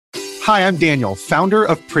Hi, I'm Daniel, founder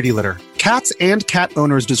of Pretty Litter. Cats and cat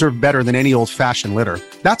owners deserve better than any old-fashioned litter.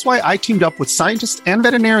 That's why I teamed up with scientists and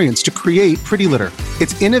veterinarians to create Pretty Litter.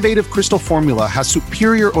 Its innovative crystal formula has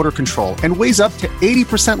superior odor control and weighs up to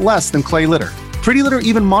 80% less than clay litter. Pretty Litter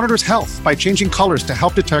even monitors health by changing colors to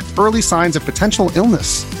help detect early signs of potential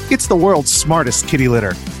illness. It's the world's smartest kitty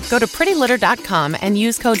litter. Go to prettylitter.com and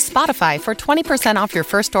use code SPOTIFY for 20% off your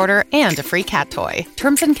first order and a free cat toy.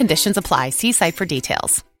 Terms and conditions apply. See site for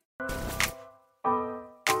details.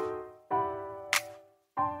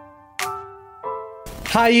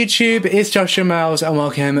 Hi YouTube, it's Joshua Miles and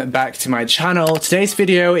welcome back to my channel. Today's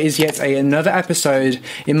video is yet another episode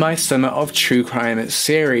in my Summer of True Crime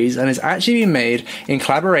series, and it's actually been made in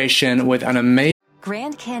collaboration with an amazing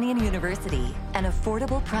Grand Canyon University, an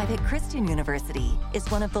affordable private Christian university, is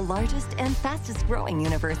one of the largest and fastest growing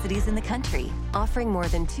universities in the country, offering more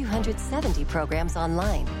than 270 programs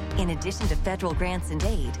online. In addition to federal grants and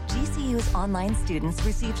aid, GCU's online students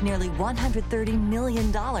received nearly $130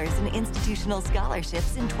 million in institutional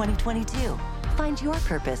scholarships in 2022. Find your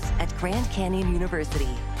purpose at Grand Canyon University.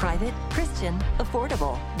 Private, Christian,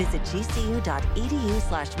 affordable. Visit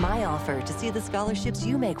gcu.edu/myoffer to see the scholarships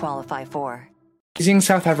you may qualify for.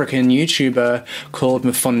 South African YouTuber called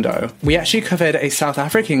Mfundo. We actually covered a South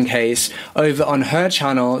African case over on her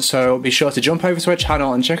channel, so be sure to jump over to her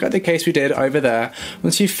channel and check out the case we did over there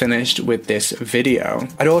once you've finished with this video.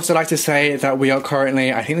 I'd also like to say that we are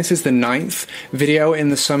currently, I think this is the 9th video in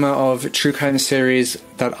the Summer of True Crime series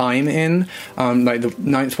that I'm in, like the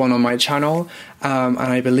 9th one on my channel. And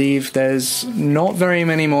I believe there's not very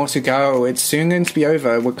many more to go. It's soon going to be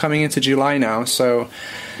over. We're coming into July now, so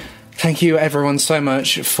thank you everyone so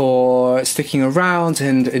much for sticking around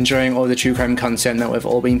and enjoying all the true crime content that we've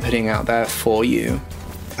all been putting out there for you.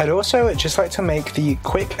 I'd also just like to make the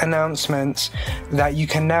quick announcement that you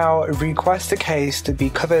can now request a case to be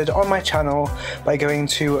covered on my channel by going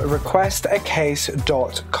to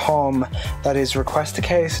requestacase.com. That is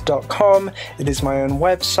requestacase.com. It is my own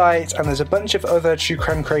website, and there's a bunch of other true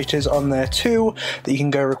crime creators on there too that you can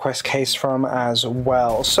go request case from as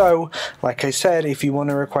well. So, like I said, if you want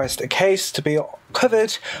to request a case to be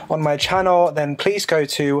covered on my channel, then please go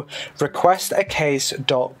to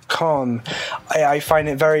requestacase.com. I find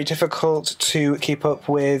it very difficult to keep up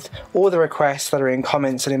with all the requests that are in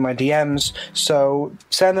comments and in my DMs, so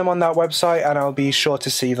send them on that website and I'll be sure to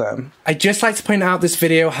see them. I'd just like to point out this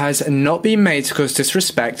video has not been made to cause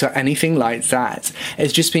disrespect or anything like that.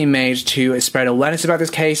 It's just been made to spread awareness about this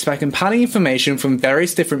case by compiling information from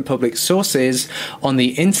various different public sources on the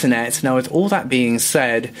internet. Now, with all that being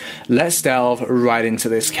said, let's delve right into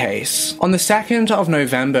this case. On the 2nd of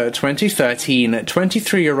November 2013,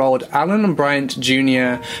 23-year-old Allan Bryant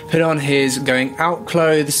Jr. put on his going out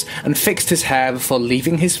clothes and fixed his hair before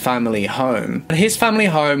leaving his family home. And his family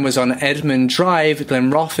home was on Edmund Drive,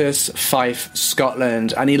 Glenrothes, Fife,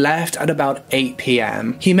 Scotland, and he left at about 8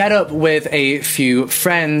 p.m. He met up with a few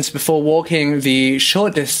friends before walking the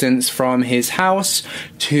short distance from his house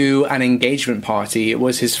to an engagement party. It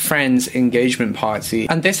was his friend's engagement party,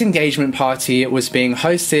 and this engagement party was being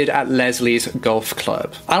hosted at Leslie's Golf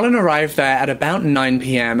Club. Allan arrived there at about 9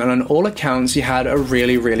 p.m. and on all accounts he had a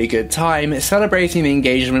really good time celebrating the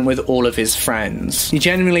engagement with all of his friends. He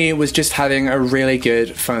genuinely was just having a really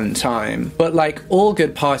good fun time. But like all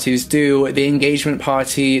good parties do, the engagement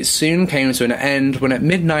party soon came to an end when at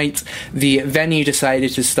midnight the venue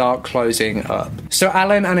decided to start closing up. So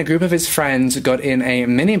Allan and a group of his friends got in a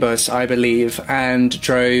minibus, I believe, and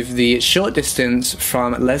drove the short distance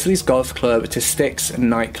from Leslie's Golf Club to Styx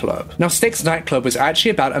nightclub. Now, Styx nightclub was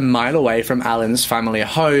actually about a mile away from Allan's family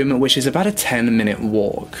home, which is about a 10-minute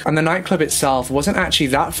walk. And the nightclub itself wasn't actually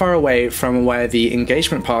that far away from where the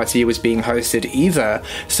engagement party was being hosted either,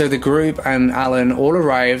 so the group and Allan all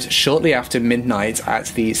arrived shortly after midnight at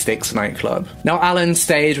the Styx nightclub. Now, Allan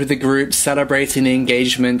stayed with the group celebrating the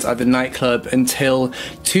engagement at the nightclub until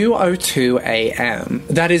 2:02 a.m.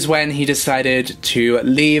 That is when he decided to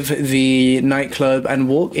leave the nightclub and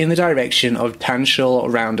walk in the direction of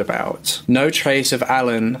Tanshall roundabout. No trace of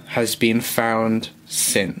Allan has been found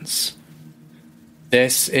since.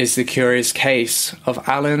 This is the curious case of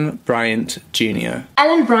Allan Bryant Jr.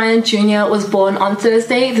 Allan Bryant Jr. was born on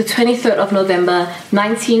Thursday, the 23rd of November,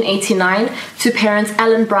 1989, to parents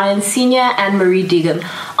Allan Bryant Sr. and Marie Deegan.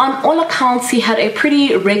 On all accounts, he had a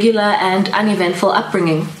pretty regular and uneventful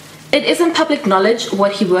upbringing. It isn't public knowledge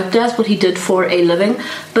what he worked as, what he did for a living,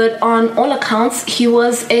 but on all accounts, he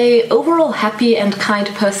was a overall happy and kind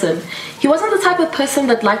person. He wasn't the type of person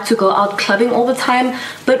that liked to go out clubbing all the time,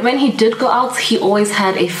 but when he did go out, he always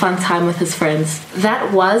had a fun time with his friends.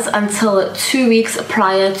 That was until 2 weeks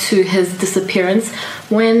prior to his disappearance,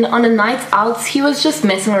 when on a night out, he was just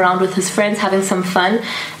messing around with his friends, having some fun,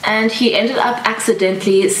 and he ended up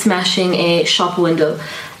accidentally smashing a shop window.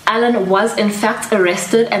 Allan was in fact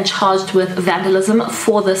arrested and charged with vandalism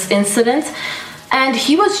for this incident, and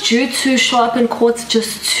he was due to show up in court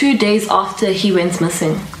just 2 days after he went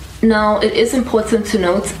missing. Now, it is important to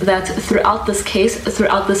note that throughout this case,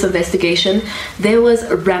 throughout this investigation, there was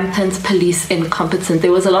rampant police incompetence.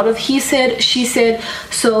 There was a lot of he said, she said.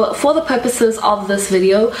 So for the purposes of this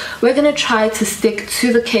video, we're going to try to stick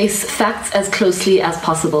to the case facts as closely as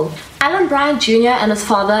possible. Allan Bryant Jr. and his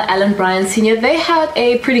father, Allan Bryant Sr., they had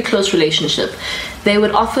a pretty close relationship. They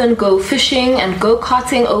would often go fishing and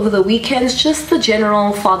go-karting over the weekends, just the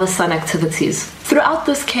general father-son activities. Throughout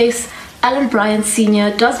this case, Allan Bryant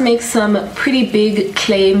Sr. does make some pretty big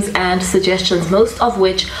claims and suggestions, most of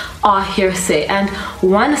which are hearsay. And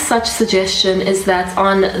one such suggestion is that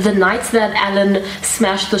on the night that Allan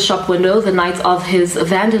smashed the shop window, the night of his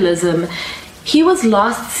vandalism, he was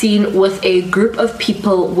last seen with a group of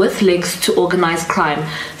people with links to organized crime,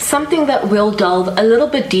 something that we'll delve a little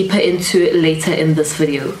bit deeper into later in this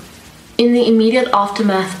video. In the immediate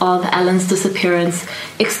aftermath of Allan's disappearance,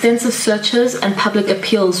 extensive searches and public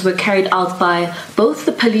appeals were carried out by both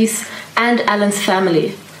the police and Allan's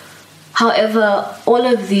family. However, all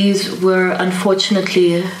of these were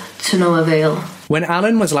unfortunately to no avail. When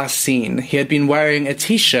Allan was last seen, he had been wearing a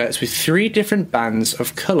t-shirt with 3 different bands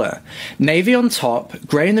of colour. Navy on top,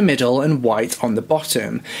 grey in the middle and white on the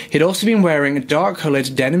bottom. He'd also been wearing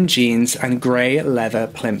dark-coloured denim jeans and grey leather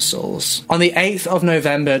plimsolls. On the 8th of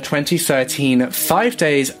November 2013, 5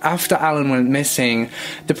 days after Allan went missing,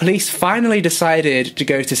 the police finally decided to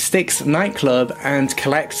go to Styx nightclub and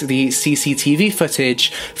collect the CCTV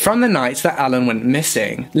footage from the night that Allan went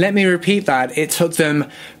missing. Let me repeat that, it took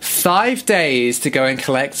them 5 days to go and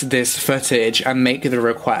collect this footage and make the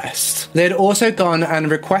request. They had also gone and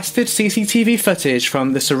requested CCTV footage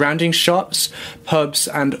from the surrounding shops, pubs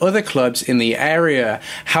and other clubs in the area.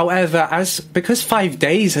 However, because 5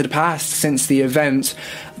 days had passed since the event,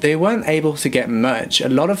 they weren't able to get much. A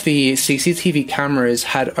lot of the CCTV cameras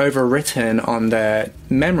had overwritten on their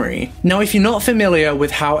memory. Now, if you're not familiar with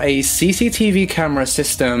how a CCTV camera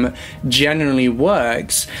system generally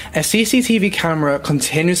works, a CCTV camera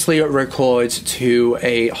continuously records to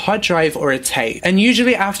a hard drive or a tape, and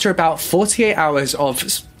usually after about 48 hours of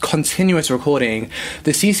continuous recording,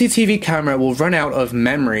 the CCTV camera will run out of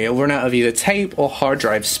memory. It'll run out of either tape or hard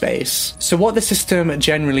drive space. So what the system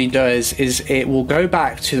generally does is it will go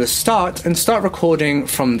back to the start and start recording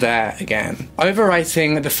from there again,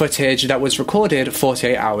 overwriting the footage that was recorded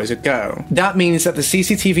 48 hours ago. That means that the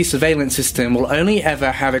CCTV surveillance system will only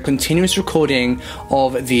ever have a continuous recording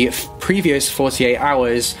of the previous 48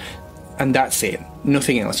 hours, and that's it.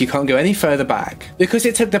 Nothing else. You can't go any further back. Because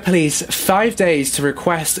it took the police 5 days to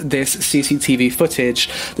request this CCTV footage,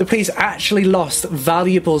 the police actually lost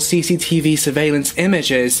valuable CCTV surveillance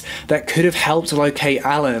images that could have helped locate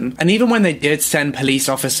Allan. And even when they did send police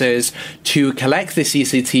officers to collect the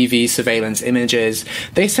CCTV surveillance images,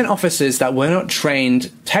 they sent officers that were not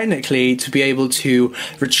trained technically to be able to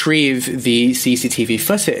retrieve the CCTV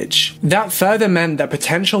footage. That further meant that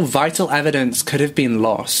potential vital evidence could have been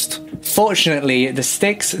lost. Fortunately, the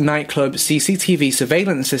Styx nightclub CCTV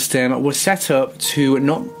surveillance system was set up to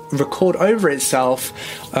not record over itself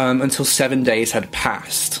until 7 days had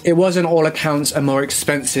passed. It was on all accounts a more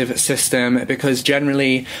expensive system because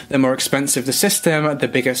generally the more expensive the system, the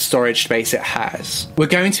bigger storage space it has. We're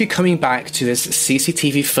going to be coming back to this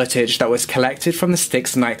CCTV footage that was collected from the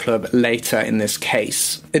Styx nightclub later in this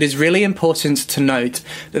case. It is really important to note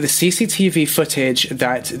that the CCTV footage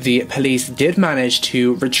that the police did manage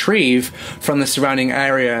to retrieve from the surrounding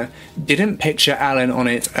area didn't picture Allan on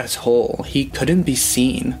it at all. He couldn't be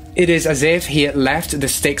seen. It is as if he had left the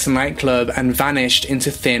Styx nightclub and vanished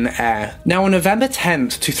into thin air. Now, on November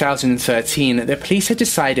 10th, 2013, the police had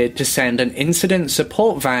decided to send an incident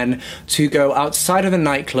support van to go outside of the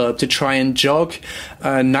nightclub to try and jog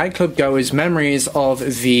nightclub goers' memories of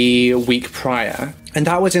the week prior. And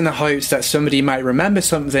that was in the hopes that somebody might remember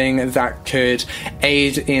something that could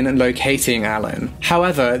aid in locating Allan.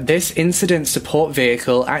 However, this incident support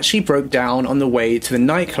vehicle actually broke down on the way to the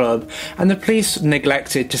nightclub, and the police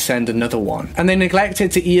neglected to send another one. And they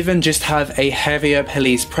neglected to even just have a heavier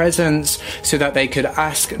police presence so that they could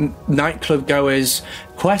ask nightclub goers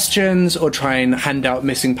questions or try and hand out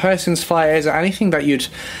missing persons flyers or anything that you'd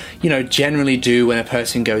generally do when a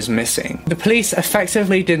person goes missing. The police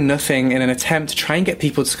effectively did nothing in an attempt to try and get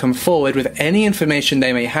people to come forward with any information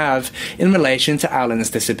they may have in relation to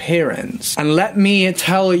Allan's disappearance. And let me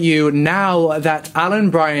tell you now that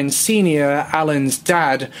Allan Bryant Sr., Allan's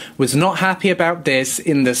dad, was not happy about this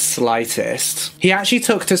in the slightest. He actually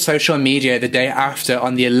took to social media the day after,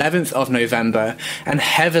 on the 11th of November, and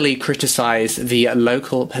heavily criticised the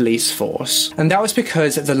local police force. And that was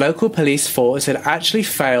because the local police force had actually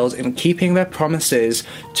failed in keeping their promises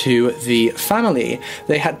to the family.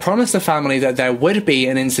 They had promised the family that there would be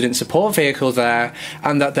an incident support vehicle there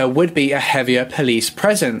and that there would be a heavier police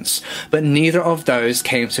presence, but neither of those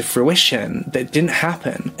came to fruition. That didn't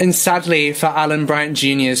happen. And sadly for Allan Bryant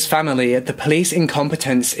Jr.'s family, the police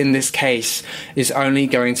incompetence in this case is only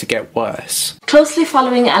going to get worse. Closely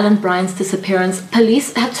following Allan Bryant's disappearance,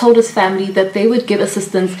 police had told his family that they would give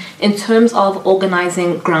assistance in terms of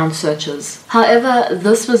organizing ground searches. However,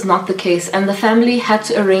 this was not the case, and the family had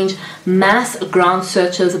to arrange mass ground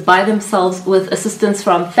searches by themselves with assistance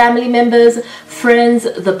from family members, friends,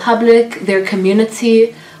 the public, their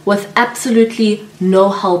community, with absolutely no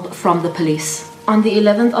help from the police. On the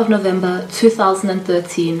 11th of November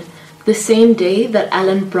 2013, the same day that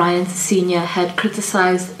Allan Bryant Sr. had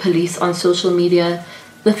criticized police on social media,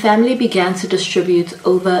 the family began to distribute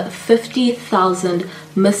over 50,000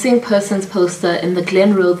 missing persons poster in the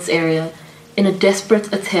Glen Roads area in a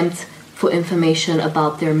desperate attempt for information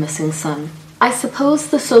about their missing son. I suppose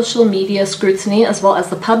the social media scrutiny as well as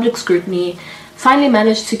the public scrutiny finally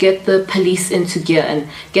managed to get the police into gear and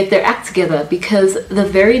get their act together, because the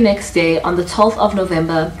very next day, on the 12th of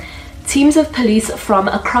November, teams of police from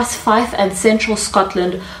across Fife and central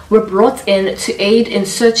Scotland were brought in to aid in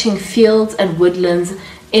searching fields and woodlands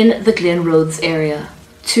in the Glen Roads area.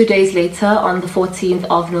 2 days later, on the 14th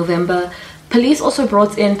of November, police also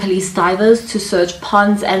brought in police divers to search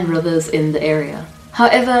ponds and rivers in the area.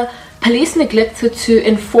 However, police neglected to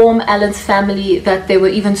inform Allan's family that they were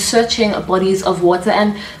even searching bodies of water,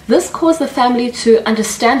 and this caused the family to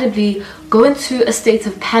understandably go into a state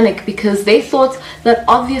of panic, because they thought that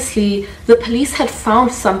obviously the police had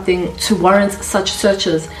found something to warrant such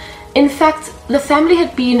searches. In fact, the family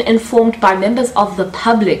had been informed by members of the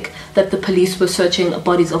public that the police were searching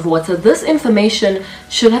bodies of water. This information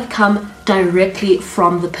should have come directly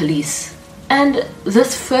from the police. And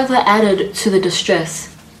this further added to the distress.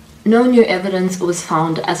 No new evidence was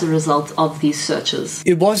found as a result of these searches.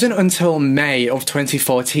 It wasn't until May of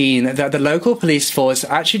 2014 that the local police force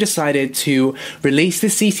actually decided to release the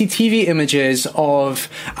CCTV images of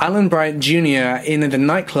Allan Bryant Jr. in the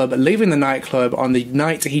nightclub, leaving the nightclub on the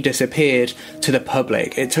night he disappeared, to the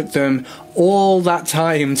public. It took them all that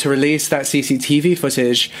time to release that CCTV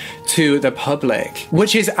footage to the public,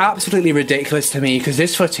 which is absolutely ridiculous to me, because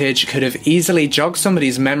this footage could have easily jogged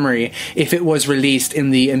somebody's memory if it was released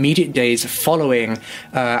in the immediate days following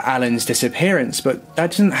Allan's disappearance, but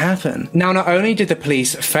that didn't happen. Now, not only did the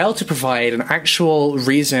police fail to provide an actual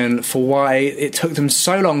reason for why it took them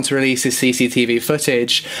so long to release this CCTV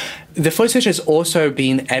footage, the footage has also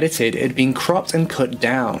been edited. It had been cropped and cut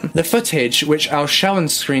down. The footage, which I'll show on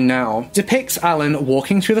screen now, depicts Allan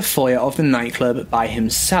walking through the foyer of the nightclub by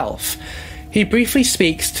himself. He briefly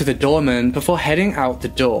speaks to the doorman before heading out the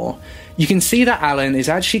door. You can see that Allan is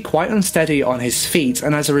actually quite unsteady on his feet,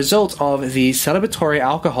 and as a result of the celebratory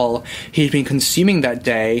alcohol he'd been consuming that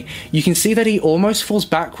day, you can see that he almost falls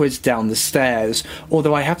backwards down the stairs,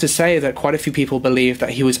 although I have to say that quite a few people believe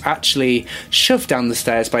that he was actually shoved down the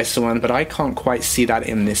stairs by someone, but I can't quite see that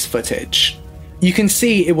in this footage. You can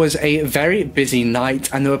see it was a very busy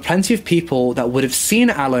night, and there were plenty of people that would have seen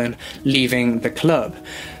Allan leaving the club.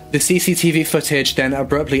 The CCTV footage then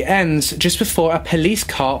abruptly ends just before a police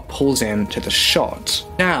car pulls into the shot.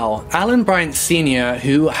 Now, Allan Bryant Sr.,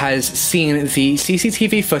 who has seen the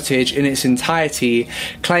CCTV footage in its entirety,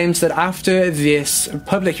 claims that after this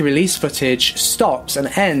public release footage stops and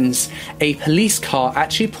ends, a police car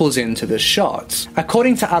actually pulls into the shot.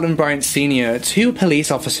 According to Allan Bryant Sr., 2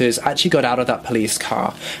 police officers actually got out of that police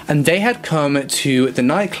car, and they had come to the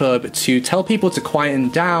nightclub to tell people to quieten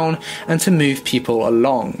down and to move people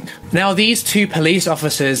along. Now, these 2 police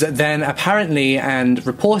officers then apparently and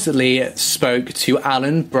reportedly spoke to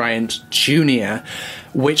Allan Bryant Jr.,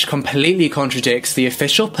 which completely contradicts the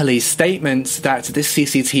official police statement that this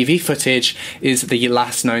CCTV footage is the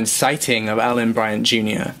last known sighting of Allan Bryant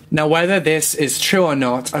Jr. Now, whether this is true or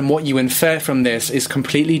not, and what you infer from this, is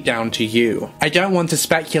completely down to you. I don't want to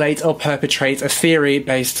speculate or perpetrate a theory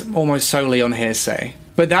based almost solely on hearsay.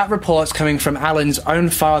 But that report's coming from Allan's own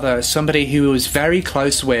father, somebody who he was very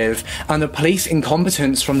close with, and the police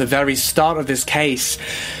incompetence from the very start of this case.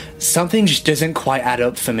 Something just doesn't quite add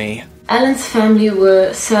up for me. Allan's family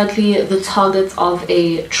were sadly the target of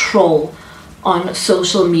a troll on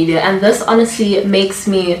social media, and this honestly makes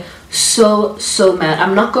me so mad.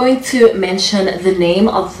 I'm not going to mention the name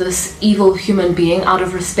of this evil human being out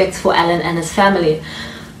of respect for Allan and his family,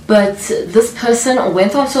 but this person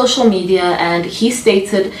went on social media and he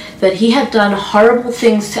stated that he had done horrible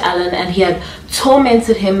things to Allan and he had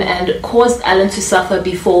tormented him and caused Allan to suffer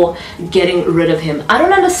before getting rid of him. I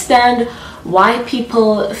don't understand why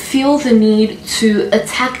people feel the need to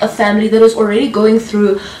attack a family that is already going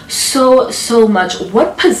through so much.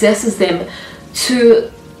 What possesses them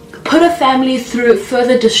to put a family through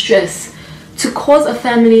further distress, to cause a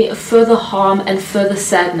family further harm and further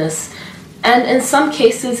sadness, and in some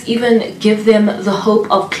cases even give them the hope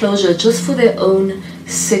of closure just for their own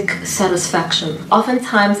sick satisfaction?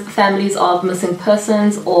 Oftentimes families of missing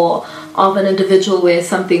persons or of an individual where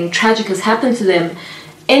something tragic has happened to them,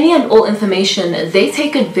 any and all information, they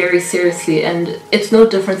take it very seriously, and it's no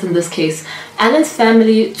different in this case. Allan's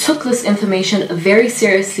family took this information very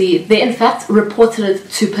seriously. They in fact reported it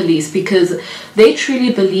to police because they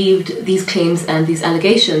truly believed these claims and these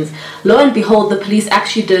allegations. Lo and behold, the police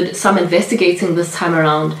actually did some investigating this time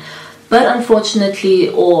around, but unfortunately,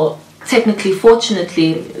 or technically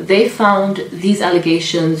fortunately, they found these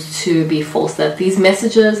allegations to be false, that these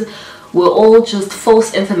messages were all just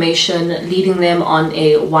false information leading them on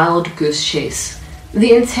a wild goose chase.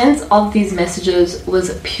 The intent of these messages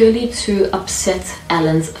was purely to upset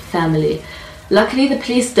Allan's family. Luckily, the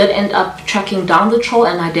police did end up tracking down the troll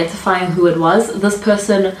and identifying who it was. This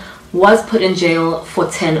person was put in jail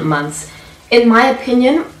for 10 months. In my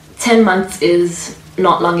opinion, 10 months is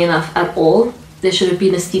not long enough at all. There should have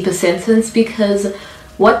been a steeper sentence, because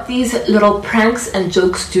what these little pranks and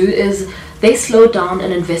jokes do is they slow down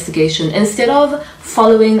an investigation. Instead of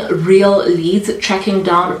following real leads, tracking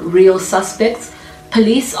down real suspects,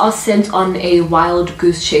 police are sent on a wild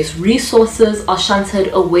goose chase. Resources are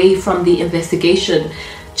shunted away from the investigation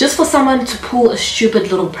just for someone to pull a stupid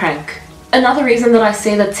little prank. Another reason that I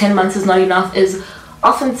say that 10 months is not enough is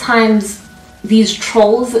oftentimes these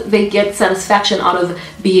trolls, they get satisfaction out of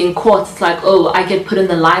being caught. It's like, oh, I get put in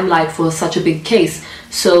the limelight for such a big case,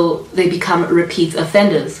 so they become repeat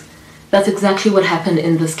offenders. That's exactly what happened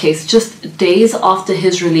in this case. Just days after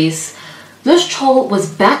his release, this troll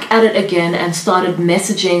was back at it again and started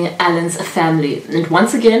messaging Allan's family. And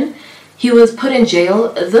once again, he was put in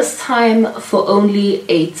jail, this time for only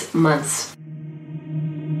 8 months.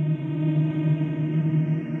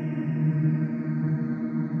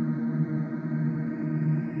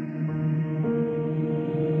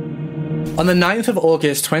 On the 9th of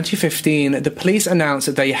August 2015, the police announced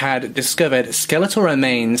that they had discovered skeletal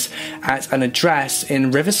remains at an address in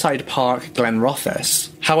Riverside Park, Glenrothes.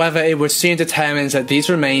 However, it was soon determined that these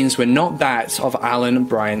remains were not that of Allan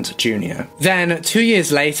Bryant Jr. Then, 2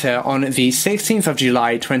 years later, on the 16th of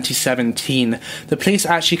July 2017, the police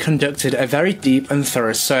actually conducted a very deep and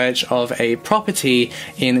thorough search of a property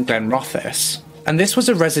in Glenrothes. And this was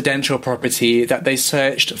a residential property that they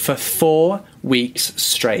searched for 4 weeks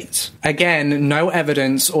straight. Again, no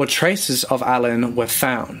evidence or traces of Allan were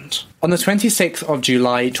found. On the 26th of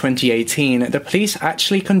July 2018, the police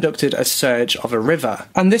actually conducted a search of a river.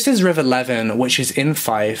 And this is River Leven, which is in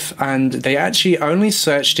Fife, and they actually only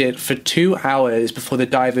searched it for 2 hours before the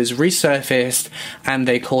divers resurfaced and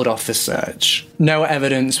they called off the search. No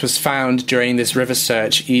evidence was found during this river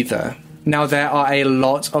search either. Now, there are a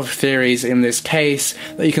lot of theories in this case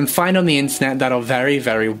that you can find on the internet that are very,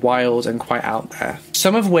 very wild and quite out there.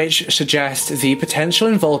 Some of which suggest the potential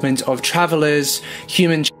involvement of travelers,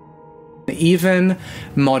 human, even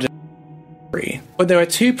modern. But there are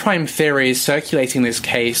 2 prime theories circulating this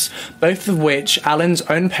case, both of which Allan's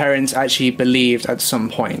own parents actually believed at some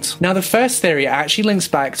point. Now, the first theory actually links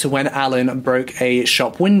back to when Allan broke a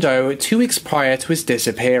shop window 2 weeks prior to his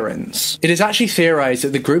disappearance. It is actually theorized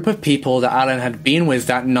that the group of people that Allan had been with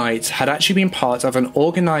that night had actually been part of an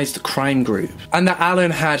organized crime group, and that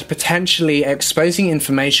Allan had potentially exposing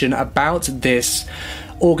information about this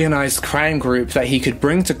organized crime group that he could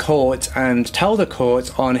bring to court and tell the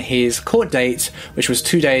court on his court date, which was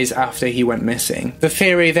 2 days after he went missing. The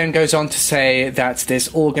theory then goes on to say that this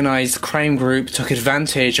organized crime group took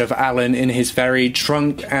advantage of Allan in his very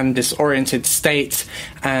drunk and disoriented state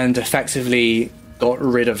and effectively got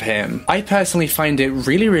rid of him. I personally find it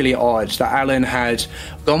really, really odd that Allan had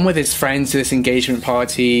gone with his friends to this engagement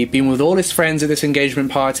party, been with all his friends at this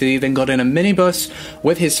engagement party, then got in a minibus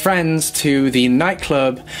with his friends to the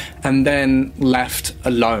nightclub, and then left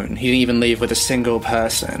alone. He didn't even leave with a single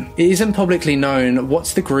person. It isn't publicly known what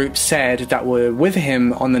the group said that were with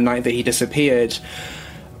him on the night that he disappeared,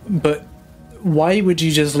 but why would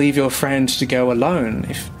you just leave your friend to go alone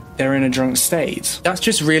if they're in a drunk state? That's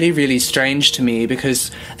just really, really strange to me,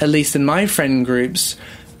 because at least in my friend groups,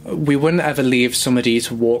 we wouldn't ever leave somebody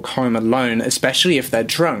to walk home alone, especially if they're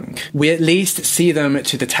drunk. We at least see them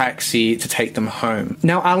to the taxi to take them home.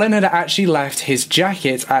 Now, Allan had actually left his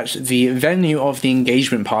jacket at the venue of the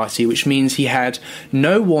engagement party, which means he had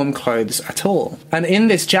no warm clothes at all. And in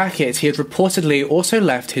this jacket, he had reportedly also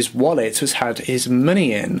left his wallet, which had his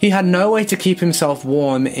money in. He had no way to keep himself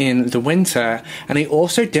warm in the winter, and he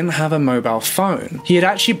also didn't have a mobile phone. He had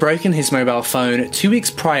actually broken his mobile phone 2 weeks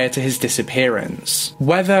prior to his disappearance.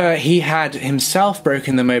 Whether he had himself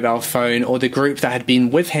broken the mobile phone or the group that had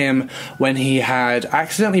been with him when he had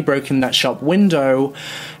accidentally broken that shop window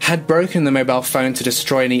had broken the mobile phone to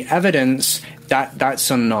destroy any evidence, that's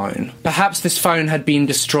unknown. Perhaps this phone had been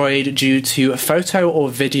destroyed due to a photo or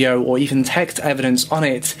video or even text evidence on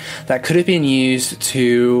it that could have been used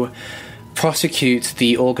to prosecute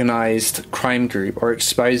the organised crime group or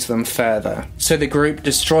expose them further. So the group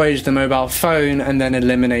destroyed the mobile phone and then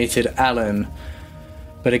eliminated Allan.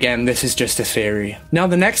 But again, this is just a theory. Now,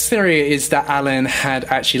 the next theory is that Allan had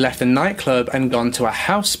actually left the nightclub and gone to a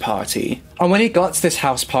house party. And when he got to this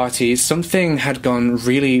house party, something had gone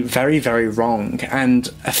really very, very wrong, and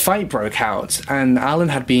a fight broke out, and Allan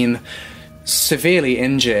had been severely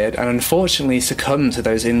injured and unfortunately succumbed to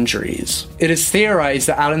those injuries. It is theorized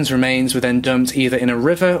that Allan's remains were then dumped either in a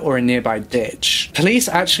river or a nearby ditch. Police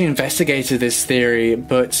actually investigated this theory,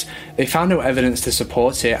 but they found no evidence to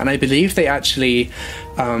support it, and I believe they actually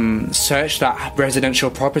searched that residential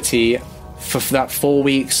property for that 4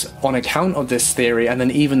 weeks on account of this theory, and then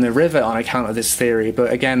even the river on account of this theory,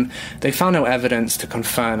 but again, they found no evidence to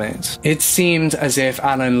confirm it. It seemed as if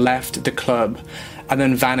Allan left the club and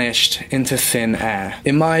then vanished into thin air.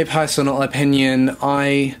 In my personal opinion,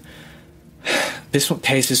 this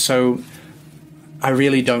case is so... I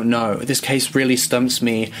really don't know. This case really stumps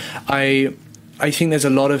me. I think there's a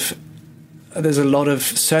lot of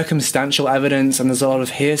circumstantial evidence and there's a lot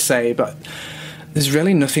of hearsay, but there's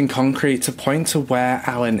really nothing concrete to point to where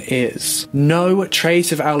Allan is. No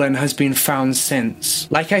trace of Allan has been found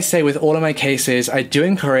since. Like I say with all of my cases, I do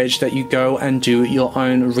encourage that you go and do your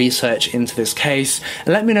own research into this case, and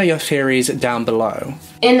let me know your theories down below.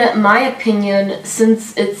 In my opinion,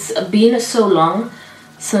 since it's been so long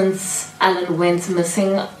since Allan went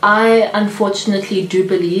missing, I unfortunately do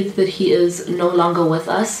believe that he is no longer with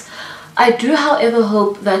us. I do, however,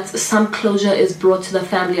 hope that some closure is brought to the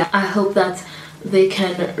family. I hope that they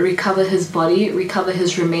can recover his body, recover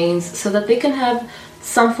his remains, so that they can have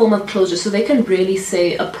some form of closure, so they can really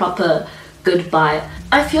say a proper goodbye.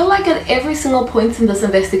 I feel like at every single point in this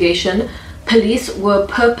investigation, police were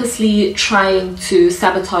purposely trying to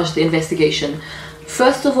sabotage the investigation.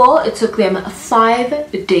 First of all, it took them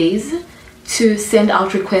 5 days to send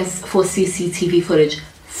out requests for CCTV footage.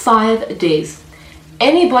 5 days.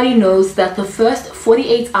 Anybody knows that the first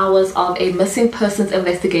 48 hours of a missing persons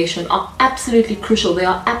investigation are absolutely crucial. They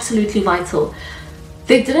are absolutely vital.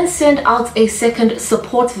 They didn't send out a second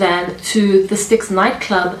support van to the Styx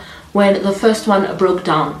nightclub when the first one broke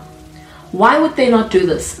down. Why would they not do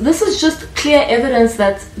this? This is just clear evidence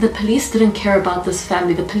that the police didn't care about this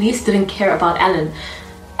family. The police didn't care about Allan.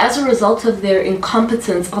 As a result of their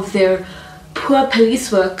incompetence, of their poor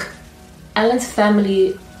police work, Allan's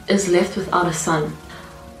family is left without a son.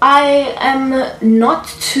 I am not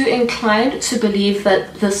too inclined to believe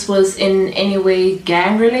that this was in any way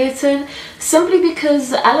gang related, simply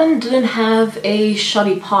because Allan didn't have a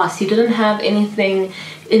shoddy past. He didn't have anything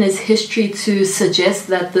in his history to suggest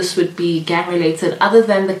that this would be gang related, other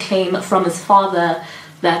than the claim from his father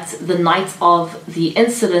that the night of the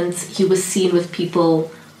incident he was seen with people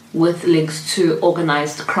with links to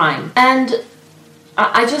organized crime. And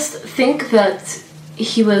I just think that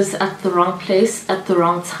he was at the wrong place at the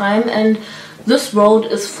wrong time, and this world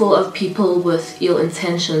is full of people with ill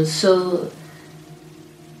intentions. So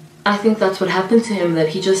I think that's what happened to him, that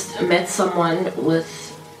he just met someone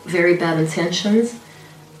with very bad intentions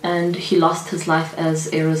and he lost his life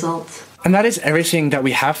as a result. And that is everything that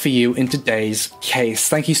we have for you in today's case.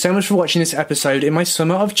 Thank you so much for watching this episode in my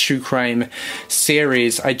Summer of True Crime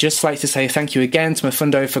series. I'd just like to say thank you again to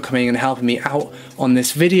Mafundo for coming and helping me out on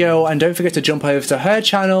this video. And don't forget to jump over to her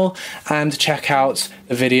channel and check out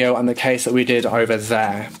the video and the case that we did over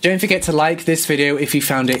there. Don't forget to like this video if you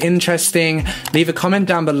found it interesting. Leave a comment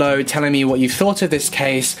down below telling me what you thought of this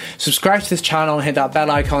case. Subscribe to this channel and hit that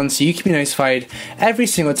bell icon so you can be notified every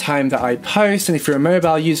single time that I post. And if you're a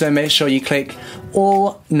mobile user, make sure you click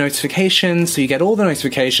all notifications so you get all the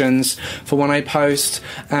notifications for when I post.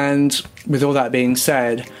 And with all that being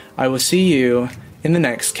said, I will see you in the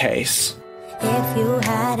next case. If you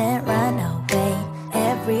hadn't run away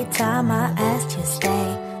every time I asked you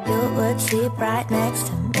stay, you would sleep right next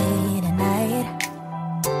to me tonight.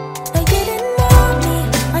 But you didn't want me,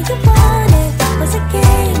 all you wanted was a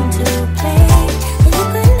game to play.